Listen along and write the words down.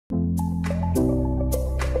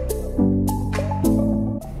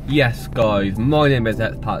Yes guys, my name is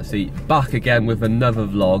xPATZE, back again with another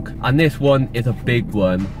vlog, and this one is a big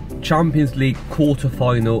one. Champions League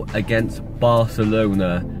quarter-final against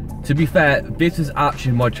Barcelona. To be fair, this is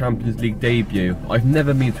actually my Champions League debut. I've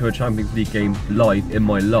never been to a Champions League game live in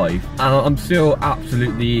my life, and I'm still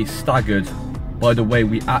absolutely staggered by the way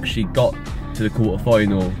we actually got to the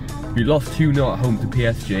quarter-final. We lost 2-0 at home to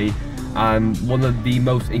PSG, and one of the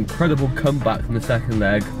most incredible comebacks in the second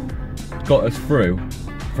leg got us through.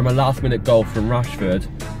 From a last-minute goal from Rashford.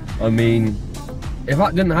 I mean, if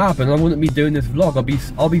that didn't happen, I wouldn't be doing this vlog.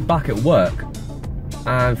 I'll be back at work,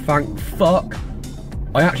 and thank fuck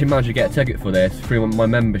I actually managed to get a ticket for this through my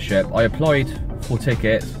membership. I applied for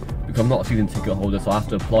tickets because I'm not a season ticket holder, so I have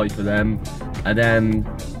to apply for them. And then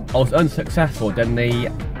I was unsuccessful. Then they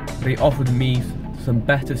offered me some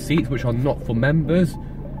better seats, which are not for members,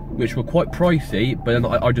 which were quite pricey. But then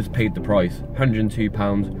I just paid the price,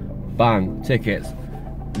 £102. Bang, tickets.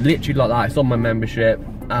 Literally like that. It's on my membership,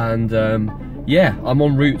 and yeah, I'm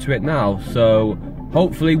en route to it now. So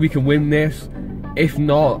hopefully we can win this. If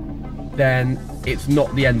not, then it's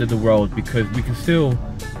not the end of the world, because we can still,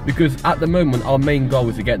 because at the moment our main goal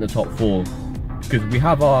is to get in the top 4, because we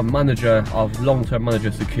have our manager, our long-term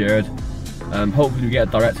manager secured. Hopefully we get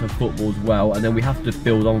a director of football as well, and then we have to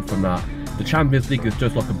build on from that. The Champions League is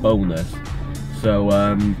just like a bonus. So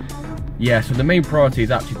yeah, so the main priority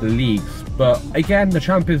is actually the leagues. But again, the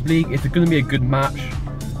Champions League is going to be a good match,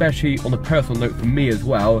 especially on a personal note for me as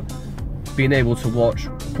well, being able to watch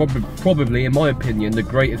probably, in my opinion, the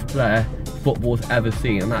greatest player football's ever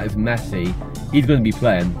seen, and that is Messi. He's going to be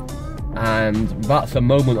playing, and that's a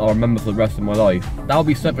moment I'll remember for the rest of my life. That'll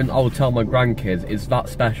be something I'll tell my grandkids. It's that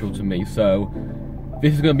special to me. So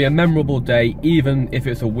this is going to be a memorable day, even if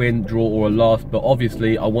it's a win, draw or a loss. But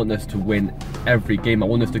obviously I want us to win every game. I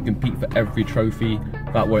want us to compete for every trophy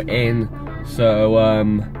that we're in. So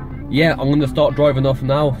yeah, I'm going to start driving off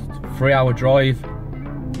now. 3-hour drive.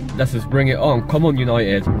 Let's just bring it on. Come on,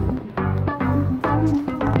 United.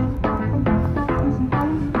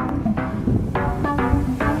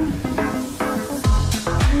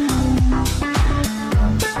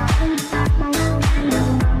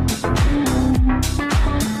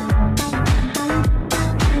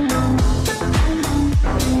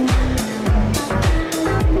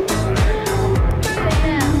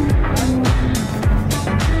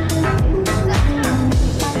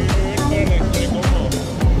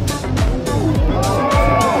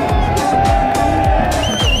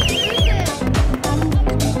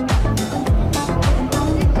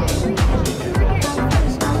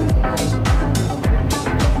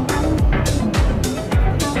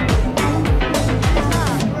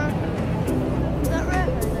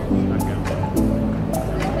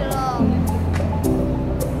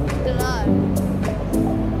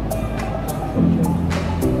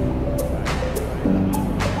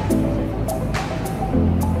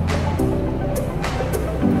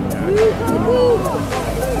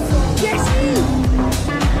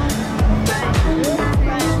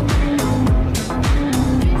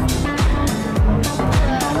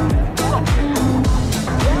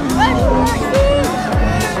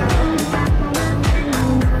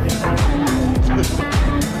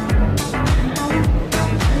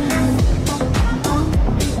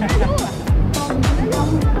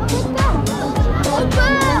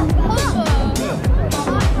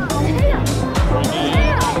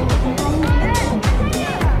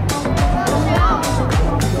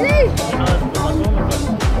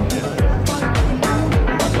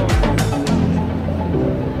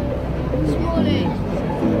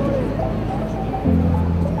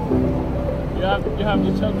 You have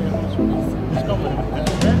to tell me who's coming.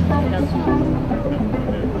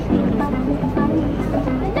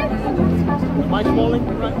 Am I falling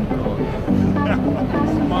right?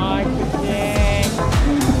 Am I